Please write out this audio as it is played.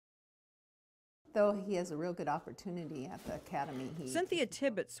Though he has a real good opportunity at the academy. Cynthia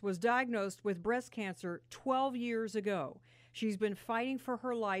Tibbetts was diagnosed with breast cancer 12 years ago. She's been fighting for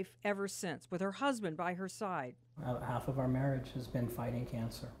her life ever since, with her husband by her side. Half of our marriage has been fighting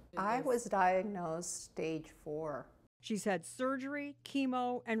cancer. I was diagnosed stage 4. She's had surgery,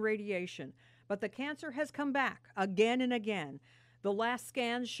 chemo, and radiation, but the cancer has come back again and again. The last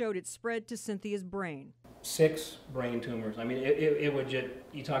scans showed it spread to Cynthia's brain. 6 brain tumors. I mean, it would just,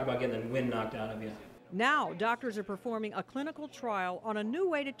 you talk about getting the wind knocked out of you. Now, doctors are performing a clinical trial on a new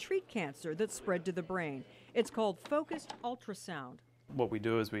way to treat cancer that's spread to the brain. It's called focused ultrasound. What we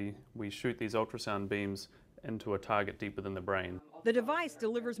do is we shoot these ultrasound beams into a target deep within the brain. The device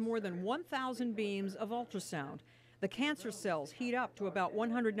delivers more than 1,000 beams of ultrasound. The cancer cells heat up to about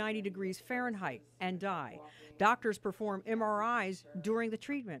 190 degrees Fahrenheit and die. Doctors perform MRIs during the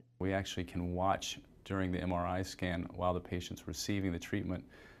treatment. We actually can watch during the MRI scan while the patient's receiving the treatment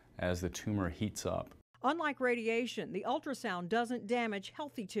as the tumor heats up. Unlike radiation, the ultrasound doesn't damage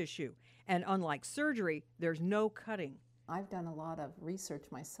healthy tissue. And unlike surgery, there's no cutting. I've done a lot of research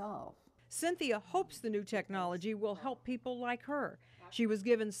myself. Cynthia hopes the new technology will help people like her. She was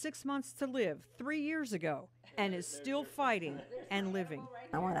given 6 months to live 3 years ago and is still fighting and living.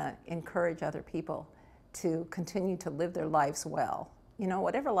 I want to encourage other people to continue to live their lives well. You know,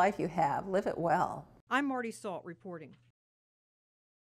 whatever life you have, live it well. I'm Marty Salt reporting.